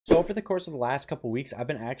So over the course of the last couple weeks, I've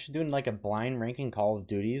been actually doing like a blind ranking Call of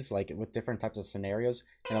Duties, like with different types of scenarios.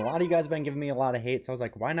 And a lot of you guys have been giving me a lot of hate. So I was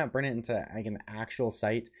like, why not bring it into like an actual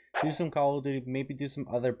site? Do some Call of Duty, maybe do some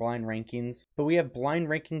other blind rankings. But we have blind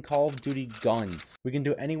ranking Call of Duty guns. We can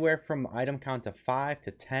do anywhere from item count to 5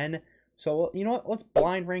 to 10. So you know what? Let's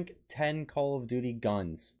blind rank 10 Call of Duty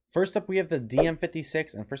guns. First up, we have the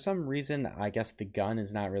DM56, and for some reason, I guess the gun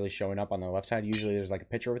is not really showing up on the left side. Usually there's like a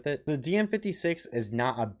picture with it. The DM56 is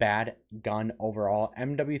not a bad gun overall.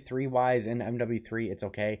 MW3 wise, in MW3, it's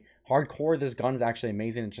okay. Hardcore, this gun is actually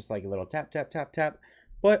amazing. It's just like a little tap, tap, tap, tap.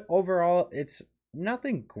 But overall, it's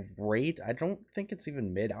nothing great. I don't think it's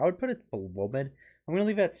even mid. I would put it below mid. I'm going to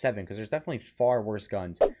leave it at 7 because there's definitely far worse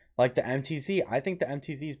guns. Like the MTZ, I think the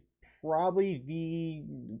MTZ is probably the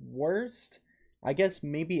worst. I guess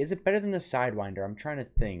maybe, is it better than the Sidewinder? I'm trying to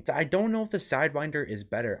think. I don't know if the Sidewinder is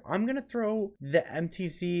better. I'm going to throw the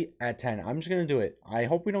MTZ at 10. I'm just going to do it. I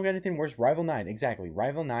hope we don't get anything worse. Rival 9, exactly.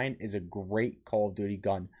 Rival 9 is a great Call of Duty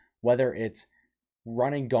gun. Whether it's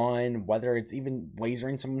running gun, whether it's even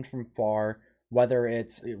lasering someone from far, whether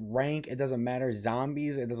it's rank, it doesn't matter.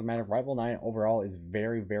 Zombies, it doesn't matter. Rival 9 overall is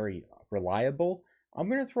very, very reliable. I'm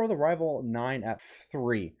going to throw the Rival 9 at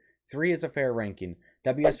 3. 3 is a fair ranking.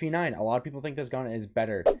 WSP9, a lot of people think this gun is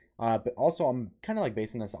better, but also I'm kind of like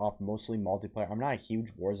basing this off mostly multiplayer. I'm not a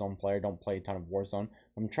huge Warzone player, don't play a ton of Warzone.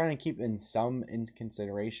 I'm trying to keep in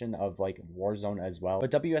consideration of like Warzone as well. But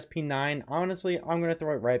WSP9, honestly, I'm going to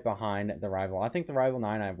throw it right behind the Rival. I think the Rival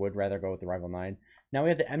 9, I would rather go with the Rival 9. Now we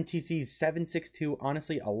have the MTZ 762,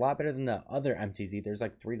 honestly a lot better than the other MTZ. There's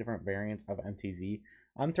like 3 different variants of MTZ.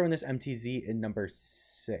 I'm throwing this MTZ in number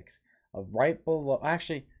 6, right below,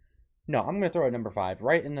 actually, no, I'm going to throw it number 5,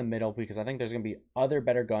 right in the middle, because I think there's going to be other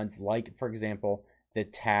better guns, like, for example, the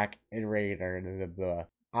TAC Iterator.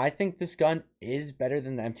 I think this gun is better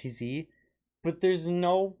than the MTZ, but there's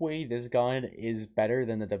no way this gun is better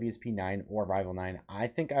than the WSP9 or Rival 9. I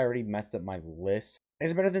think I already messed up my list.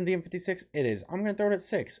 Is it better than DM56? It is. I'm going to throw it at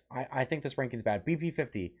 6. I think this ranking's bad.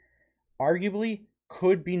 BP50, arguably,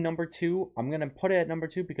 could be number 2. I'm going to put it at number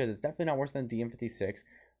 2 because it's definitely not worse than DM56.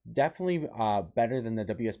 Definitely better than the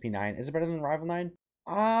WSP9. Is it better than Rival 9?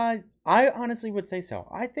 I honestly would say so.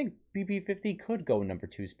 I think BP50 could go number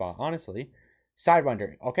 2 spot, honestly.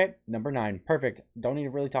 Sidewinder, okay, number 9. Perfect. Don't need to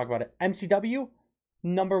really talk about it. MCW,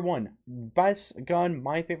 number 1. Best gun,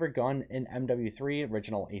 my favorite gun in MW3,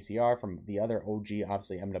 original ACR from the other OG,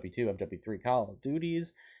 obviously MW2, MW3 Call of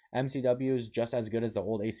Duties. MCW is just as good as the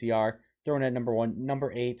old ACR. Throwing at number 1.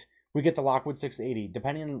 Number 8. We get the Lockwood 680.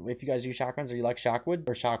 Depending on if you guys use shotguns or you like Shockwood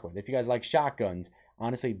or Shockwood. If you guys like shotguns,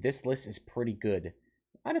 honestly, this list is pretty good.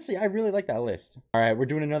 Honestly, I really like that list. All right, we're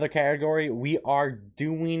doing another category. We are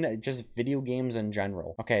doing just video games in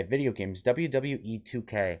general. Okay, video games, WWE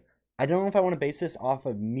 2K. I don't know if I want to base this off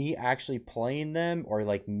of me actually playing them or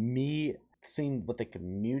like me seeing what the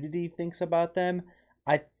community thinks about them.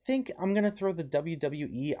 I think I'm going to throw the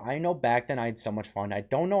WWE. I know back then I had so much fun. I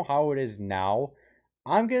don't know how it is now.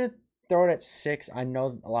 I'm going to throw it at 6. I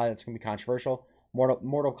know a lot of it's going to be controversial.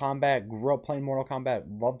 Mortal Kombat. Grew up playing Mortal Kombat.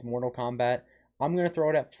 Loved Mortal Kombat. I'm going to throw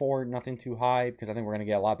it at 4. Nothing too high because I think we're going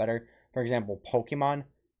to get a lot better. For example, Pokemon.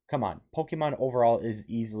 Come on. Pokemon overall is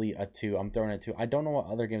easily a 2. I'm throwing it at 2. I don't know what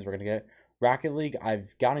other games we're going to get. Rocket League.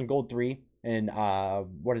 I've gotten Gold 3 in,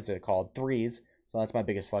 what is it called? 3s. So that's my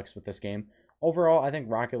biggest flex with this game. Overall, I think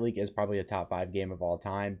Rocket League is probably a top 5 game of all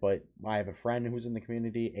time. But I have a friend who's in the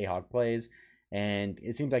community. Ahog plays. And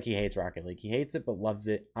it seems like he hates Rocket League. He hates it, but loves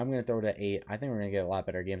it. I'm going to throw it at 8. I think we're going to get a lot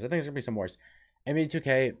better games. I think there's going to be some worse. NBA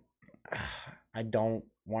 2K, I don't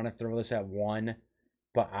want to throw this at 1,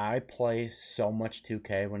 but I play so much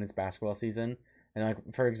 2K when it's basketball season. And like,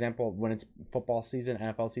 for example, when it's football season,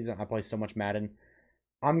 NFL season, I play so much Madden.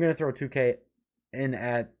 I'm going to throw 2K in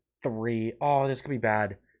at 3. Oh, this could be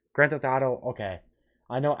bad. Grand Theft Auto, okay.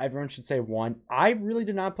 I know everyone should say 1. I really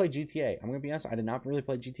did not play GTA. I'm going to be honest, I did not really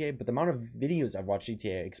play GTA, but the amount of videos I've watched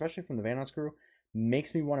GTA, especially from the Vanoss crew,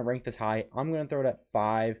 makes me want to rank this high. I'm going to throw it at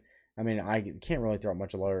 5. I mean, I can't really throw it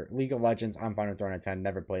much lower. League of Legends, I'm fine with throwing at 10.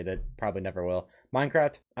 Never played it. Probably never will.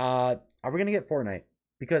 Minecraft, are we going to get Fortnite?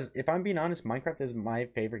 Because if I'm being honest, Minecraft is my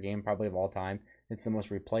favorite game probably of all time. It's the most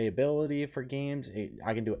replayability for games.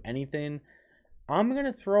 I can do anything. I'm going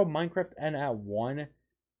to throw Minecraft in at 1.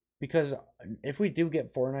 Because if we do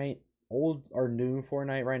get Fortnite, old or new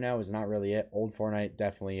Fortnite right now is not really it. Old Fortnite,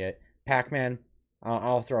 definitely it. Pac-Man,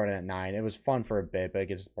 I'll throw it at 9. It was fun for a bit, but it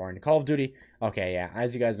gets boring. Call of Duty, okay, yeah.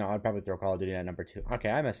 As you guys know, I'd probably throw Call of Duty at number 2.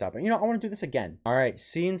 Okay, I messed up. But, you know, I want to do this again. All right,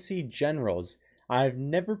 CNC Generals. I've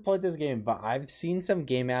never played this game, but I've seen some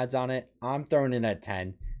game ads on it. I'm throwing it at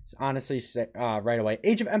 10. Honestly, right away.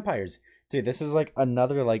 Age of Empires. Dude, this is like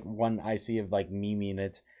another like one I see of like memeing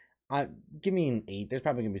it. Give me an 8. There's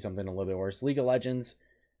probably gonna be something a little bit worse. League of Legends.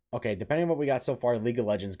 Okay, depending on what we got so far, League of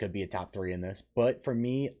Legends could be a top 3 in this. But for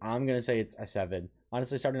me, I'm gonna say it's a 7.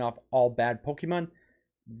 Honestly, starting off all bad. Pokemon.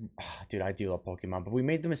 Dude, I do love Pokemon, but we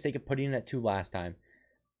made the mistake of putting it at 2 last time.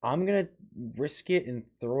 I'm gonna risk it and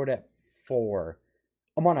throw it at 4.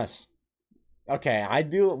 Among Us. Okay, I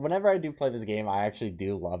do. Whenever I do play this game, I actually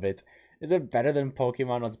do love it. Is it better than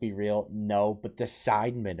Pokemon? Let's be real. No, but the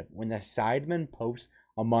Sidemen, when the Sidemen posts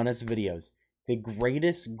Among Us videos, the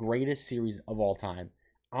greatest series of all time,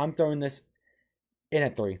 I'm throwing this in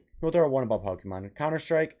at 3. We'll throw 1 above Pokemon.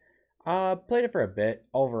 Counter-Strike, played it for a bit.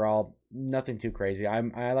 Overall, nothing too crazy.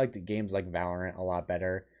 I like the games like Valorant a lot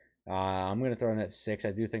better. I'm gonna throw in at 6.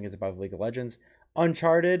 I do think it's above League of Legends.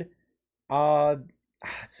 Uncharted, uh,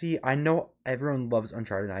 see, I know everyone loves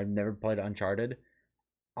Uncharted. I've never played Uncharted.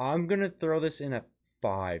 I'm gonna throw this in at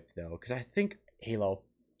 5 though, because I think Halo.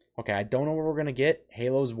 Okay, I don't know what we're gonna get.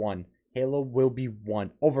 Halo's 1. Halo will be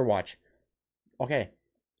 1. Overwatch. Okay,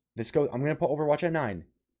 I'm gonna put Overwatch at 9.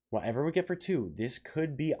 Whatever we get for 2, this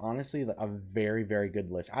could be honestly a very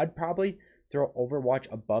good list. I'd probably throw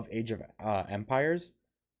Overwatch above Age of Empires.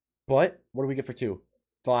 But what do we get for 2?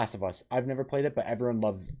 The Last of Us. I've never played it, but everyone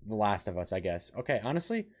loves The Last of Us, I guess. Okay,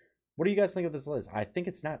 honestly, what do you guys think of this list? I think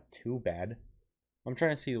it's not too bad. I'm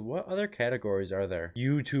trying to see what other categories are there.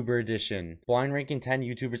 YouTuber edition. Blind ranking 10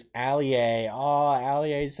 YouTubers. Ali A. Oh,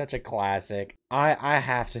 Ali A is such a classic. I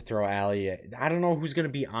have to throw Ali A. I don't know who's going to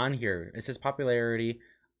be on here. It says popularity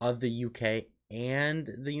of the UK and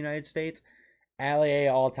the United States. Ali A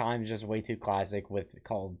all time is just way too classic with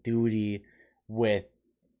Call of Duty, with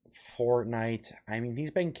Fortnite. I mean,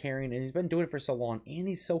 he's been carrying and he's been doing it for so long and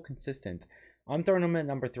he's so consistent. I'm throwing him at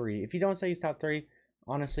number 3. If you don't say he's top 3,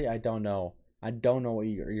 honestly, I don't know. I don't know what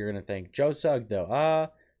you're gonna think. Joe Sugg though.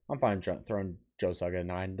 I'm fine throwing Joe Sugg at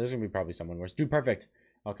 9. There's gonna be probably someone worse. Dude Perfect.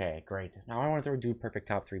 Okay, great. Now I want to throw Dude Perfect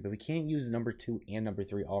top 3, but we can't use number 2 and number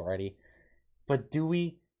 3 already. But do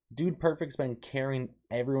we? Dude Perfect's been carrying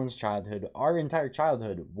everyone's childhood. Our entire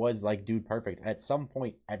childhood was like Dude Perfect. At some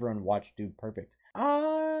point, everyone watched Dude Perfect.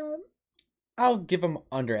 I'll give him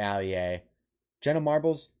under Ali A. Jenna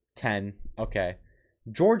Marbles 10. Okay.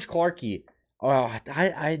 George Clarkey.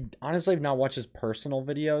 I honestly have not watched his personal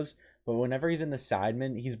videos, but whenever he's in the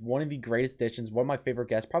Sidemen, he's one of the greatest additions. One of my favorite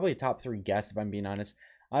guests, probably a top 3 guests if I'm being honest.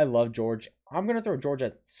 I love George. I'm gonna throw George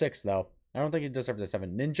at 6 though. I don't think he deserves a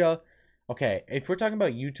 7. Ninja. Okay, if we're talking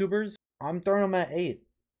about YouTubers, I'm throwing him at 8.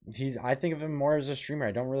 I think of him more as a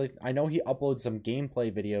streamer. I know he uploads some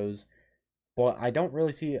gameplay videos, but I don't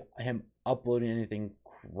really see him uploading anything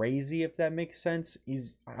crazy, if that makes sense.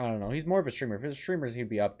 I don't know. He's more of a streamer. If he's streamers, he'd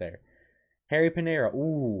be up there. Harry Panera.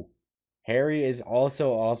 Ooh. Harry is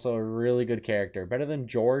also a really good character. Better than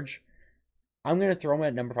George. I'm going to throw him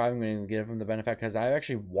at number 5. I'm going to give him the benefit because I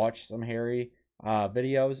actually watched some Harry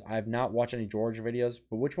videos. I have not watched any George videos,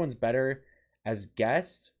 but which one's better as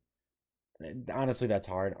guests? Honestly, that's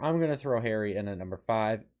hard. I'm going to throw Harry in at number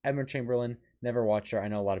 5. Emma Chamberlain. Never watched her. I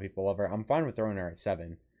know a lot of people love her. I'm fine with throwing her at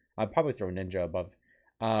 7. I'd probably throw Ninja above.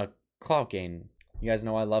 Clout Gain. You guys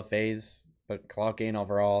know I love FaZe, but Clout Gain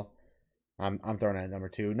overall, I'm throwing it at number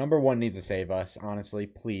 2. Number 1 needs to save us, honestly,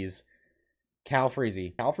 please. Cal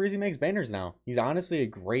Freezy. Cal Freezy makes banners now. He's honestly a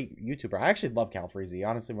great YouTuber. I actually love Cal Freezy.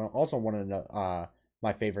 Honestly, also one of the,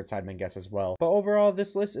 my favorite Sidemen guests as well. But overall,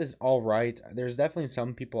 this list is all right. There's definitely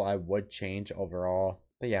some people I would change overall.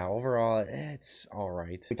 But yeah, overall, it's all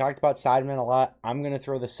right. We talked about Sidemen a lot. I'm going to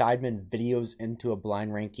throw the Sidemen videos into a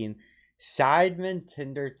blind ranking. Sidemen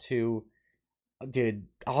Tinder 2. Dude,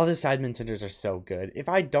 all the Sidemen Tinders are so good. If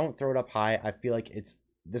I don't throw it up high, I feel like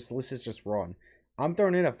this list is just wrong. I'm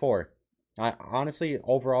throwing it at 4. I honestly,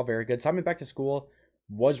 overall, very good. Sidemen Back to School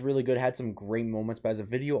was really good. Had some great moments, but as a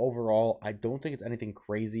video overall, I don't think it's anything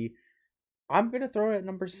crazy. I'm going to throw it at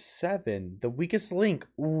number 7. The Weakest Link.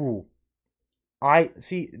 Ooh.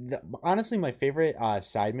 Honestly, my favorite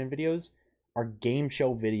Sidemen videos are game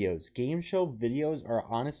show videos. Game show videos are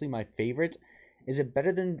honestly my favorite. Is it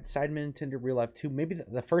better than Sidemen Tinder Real Life 2? Maybe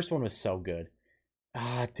the first one was so good.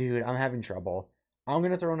 Dude, I'm having trouble. I'm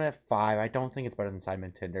going to throw it at 5. I don't think it's better than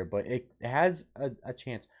Sidemen Tinder, but it has a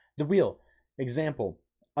chance. The Wheel. Example.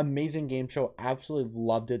 Amazing game show. Absolutely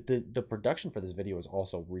loved it. The production for this video is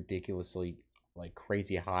also ridiculously, like,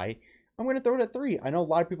 crazy high. I'm going to throw it at 3. I know a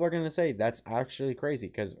lot of people are going to say that's actually crazy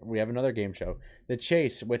because we have another game show. The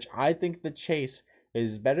Chase, which I think The Chase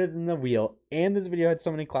is better than The Wheel, and this video had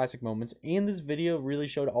so many classic moments, and this video really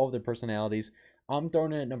showed all of their personalities. I'm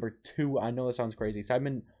throwing it at number 2. I know it sounds crazy.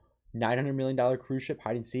 Sidemen $900 million cruise ship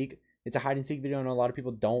hide and seek. It's a hide and seek video, and a lot of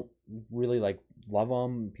people don't really like love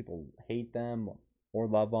them. People hate them or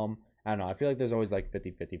love them. I don't know. I feel like there's always like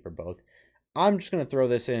 50-50 for both. I'm just gonna throw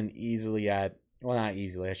this in easily at, well, not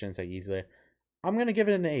easily. I shouldn't say easily. I'm gonna give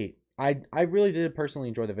it an 8. I really did personally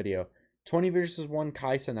enjoy the video. 20 versus 1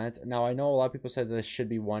 Kai Cenat. Now I know a lot of people said this should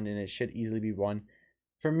be 1 and it should easily be 1.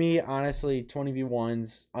 For me, honestly,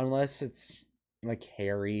 20v1s, unless it's like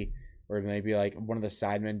Harry or maybe like one of the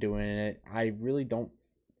sidemen doing it, I really don't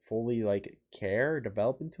fully like care,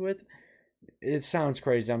 develop into it. It sounds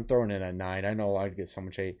crazy. I'm throwing it at 9. I know I'd get so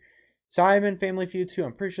much hate. Sidemen Family Feud 2.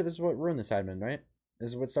 I'm pretty sure this is what ruined the Sidemen, right?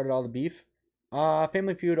 This is what started all the beef.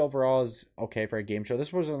 Family Feud overall is okay for a game show.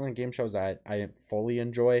 This was one of the game shows that I didn't fully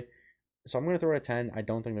enjoy. So I'm going to throw it a 10. I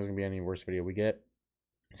don't think there's going to be any worse video we get.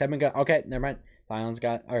 Sidemen got, okay, never mind.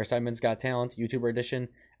 Sidemen's Got Talent, YouTuber edition.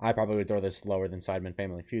 I probably would throw this lower than Sidemen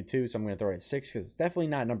Family Feud 2. So I'm going to throw it at 6 because it's definitely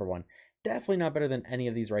not number 1. Definitely not better than any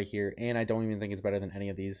of these right here. And I don't even think it's better than any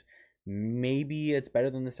of these. Maybe it's better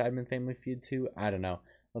than the Sidemen Family Feud 2. I don't know.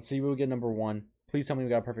 Let's see what we get number 1. Please tell me we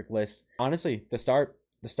got a perfect list. Honestly, the start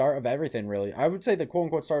of everything, really. I would say the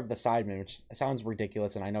quote-unquote start of the Sidemen, which sounds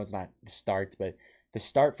ridiculous, and I know it's not the start, but the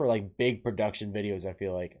start for like big production videos, I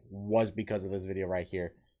feel like, was because of this video right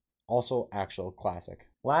here. Also, actual classic.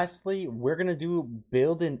 Lastly, we're gonna do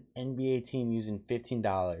build an NBA team using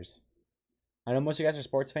 $15. I know most of you guys are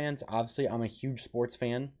sports fans. Obviously, I'm a huge sports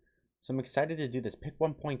fan, so I'm excited to do this. Pick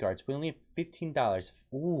one point guards. We only have $15.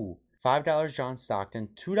 Ooh, $5 John Stockton,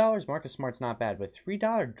 $2 Marcus Smart's not bad, but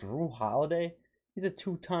 $3 Drew Holiday. He's a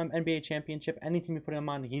 2-time NBA championship. Any team you put him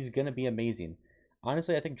on, he's gonna be amazing.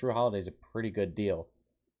 Honestly, I think Drew Holiday is a pretty good deal.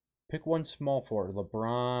 Pick one small forward.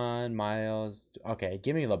 LeBron, Miles. Okay,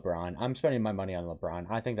 give me LeBron. I'm spending my money on LeBron.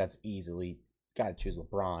 I think that's easily. Gotta choose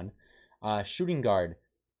LeBron. Shooting guard.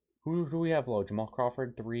 Who do we have low? Jamal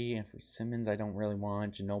Crawford, 3. And for Simmons, I don't really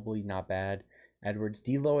want. Ginobili, not bad. Edwards,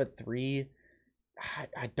 D'Lo at 3.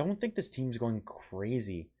 I don't think this team's going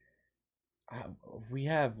crazy. We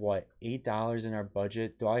have, what, $8 in our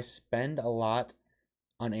budget. Do I spend a lot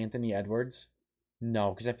on Anthony Edwards?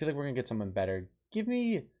 No, because I feel like we're going to get someone better. Give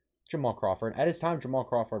me Jamal Crawford. At his time, Jamal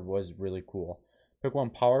Crawford was really cool. Pick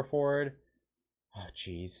one power forward. Oh,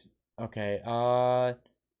 jeez. Okay,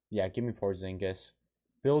 yeah, give me Porzingis.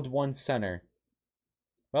 Build one center.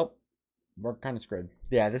 Well, we're kind of screwed.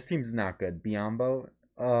 Yeah, this team's not good. Biombo,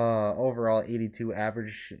 overall 82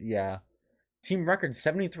 average. Yeah. Team record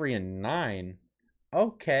 73-9.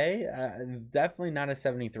 Okay, definitely not a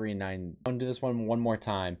 73-9. I'm gonna do this one more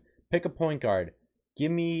time. Pick a point guard.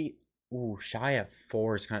 Give me, ooh, Shy at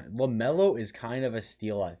 4 is kind of, LaMelo is kind of a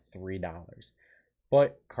steal at $3.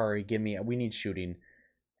 But Curry, give me, we need shooting.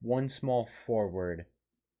 One small forward.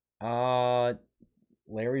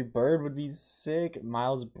 Larry Bird would be sick.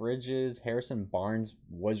 Miles Bridges, Harrison Barnes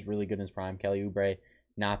was really good in his prime. Kelly Oubre,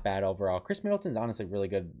 not bad overall. Chris Middleton's honestly really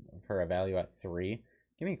good for a value at 3.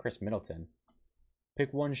 Give me Chris Middleton.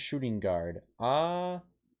 Pick one shooting guard. Kobe.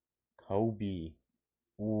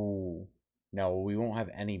 Ooh. No, we won't have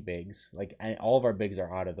any bigs. Like, all of our bigs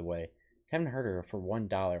are out of the way. Kevin Huerter for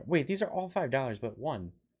 $1. Wait, these are all $5, but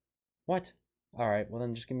 1. What? Alright, well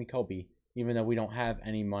then just give me Kobe. Even though we don't have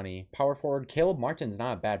any money. Power forward. Caleb Martin's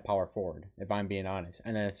not a bad power forward, if I'm being honest.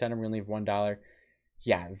 And then at center, we're going to leave $1.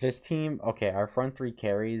 Yeah, this team, okay, our front 3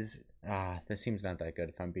 carries. This team's not that good,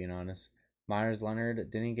 if I'm being honest. Myers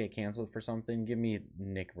Leonard didn't get canceled for something. Give me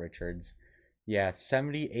Nick Richards. Yeah,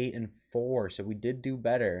 78-4. So we did do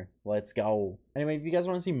better. Let's go. Anyway, if you guys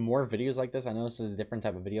want to see more videos like this, I know this is a different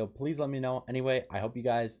type of video. Please let me know. Anyway, I hope you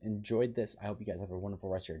guys enjoyed this. I hope you guys have a wonderful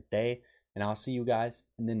rest of your day. And I'll see you guys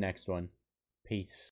in the next one. Peace.